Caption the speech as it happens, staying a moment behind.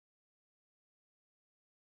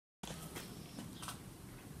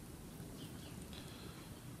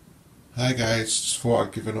Hi guys, just thought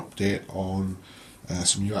I'd give an update on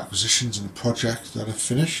some new acquisitions and a project that I've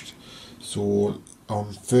finished. So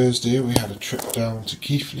on Thursday we had a trip down to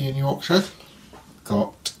Keighley in Yorkshire,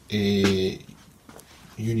 got a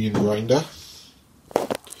union grinder,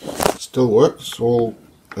 still works, all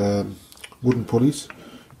wooden pulleys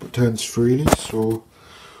but turns freely, so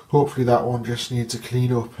hopefully that one just needs a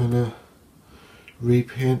clean up and a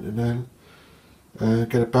repaint and then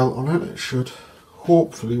get a belt on it. It should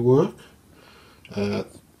hopefully work.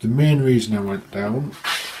 The main reason I went down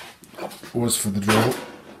was for the drill.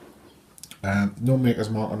 No maker's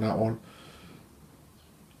mark on that one.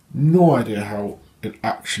 No idea how it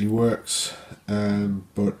actually works,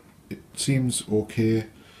 but it seems okay.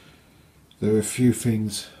 There are a few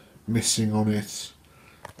things missing on it.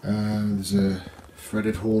 There's a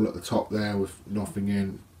threaded hole at the top there with nothing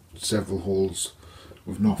in, several holes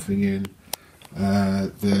with nothing in.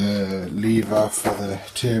 The lever for the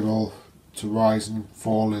table to rise and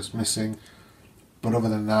fall is missing, but other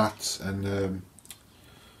than that, and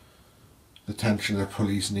the tensioner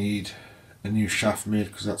pulleys need a new shaft made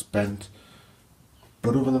because that's bent,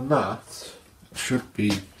 but other than that it should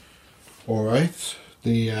be alright.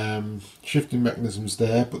 The shifting mechanism's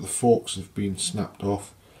there, but the forks have been snapped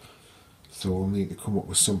off, so we'll need to come up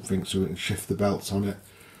with something so we can shift the belts on it.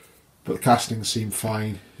 But the castings seem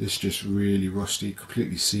fine, it's just really rusty,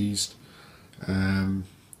 completely seized.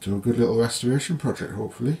 So a good little restoration project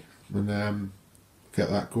hopefully, and get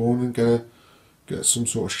that going and get some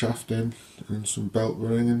sort of shaft in and some belt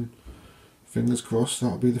running, and fingers crossed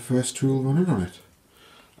that'll be the first tool running on it.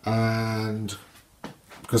 And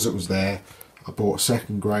because it was there, I bought a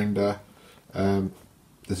second grinder. As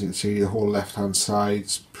you can see, the whole left hand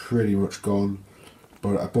side's pretty much gone,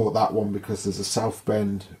 but I bought that one because there's a South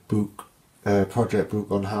Bend book, project book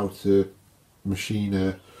on how to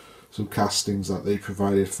machine some castings that they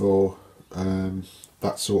provided for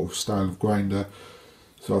that sort of style of grinder.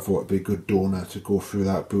 So I thought it'd be a good donor to go through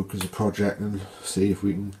that book as a project and see if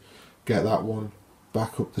we can get that one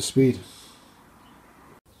back up to speed.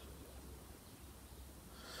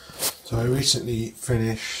 So I recently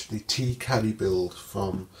finished the caddy build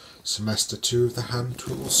from semester 2 of the hand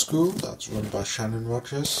tool school. That's run by Shannon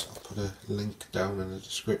Rogers. I'll put a link down in the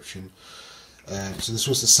description. So this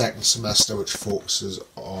was the second semester, which focuses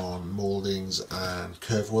on mouldings and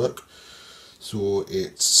curve work. So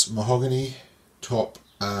it's mahogany top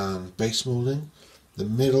and base moulding. The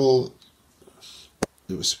middle,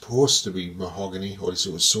 it was supposed to be mahogany, or at least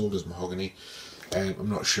it was sold as mahogany. I'm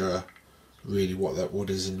not sure really what that wood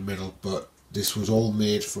is in the middle, but this was all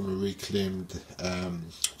made from a reclaimed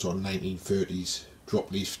sort of 1930s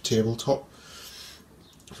drop leaf tabletop.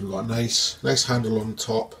 So we've got a nice handle on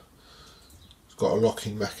top. It's got a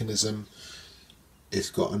locking mechanism. It's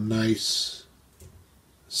got a nice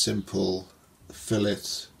simple fillet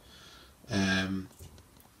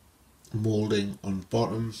moulding on the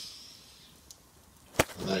bottom,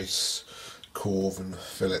 a nice cove and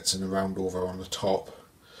fillets and a round over on the top.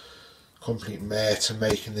 Complete mare to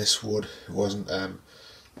making this wood. It wasn't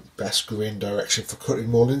best grain direction for cutting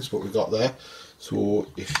mouldings, but we got there. So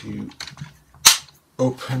if you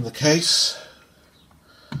open the case,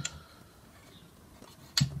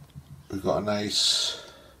 we've got a nice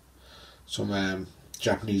some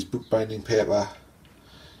Japanese bookbinding paper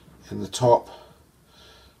in the top,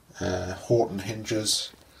 Horton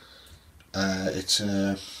hinges. It's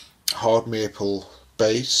a hard maple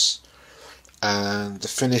base, and the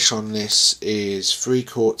finish on this is 3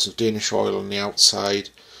 coats of Danish oil on the outside,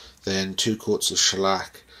 then 2 coats of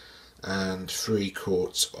shellac and 3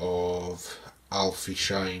 coats of Alfie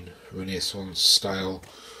Shine Renaissance style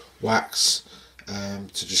wax,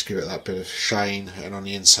 to just give it that bit of shine. And on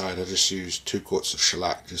the inside I just used 2 coats of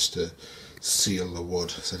shellac just to seal the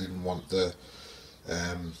wood, so I didn't want the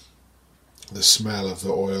smell of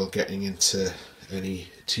the oil getting into any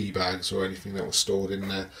tea bags or anything that was stored in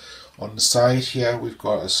there. On the side here we've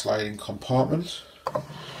got a sliding compartment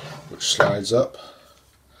which slides up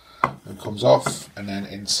and comes off, and then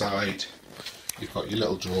inside you've got your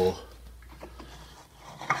little drawer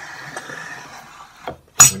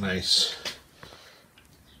with a nice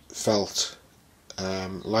felt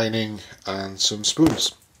lining and some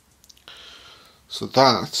spoons. So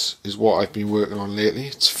that is what I've been working on lately.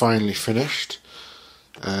 It's finally finished.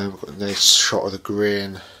 Got a nice shot of the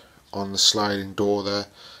grain on the sliding door there.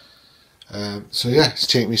 So yeah, it's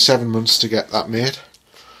taken me 7 months to get that made.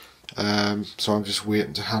 So I'm just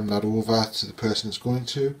waiting to hand that over to the person it's going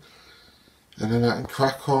to, and then I can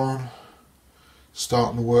crack on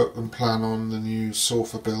starting to work and plan on the new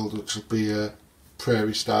sofa build, which will be a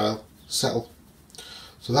prairie style settle.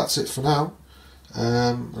 So that's it for now.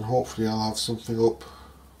 and hopefully I'll have something up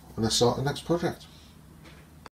when I start the next project.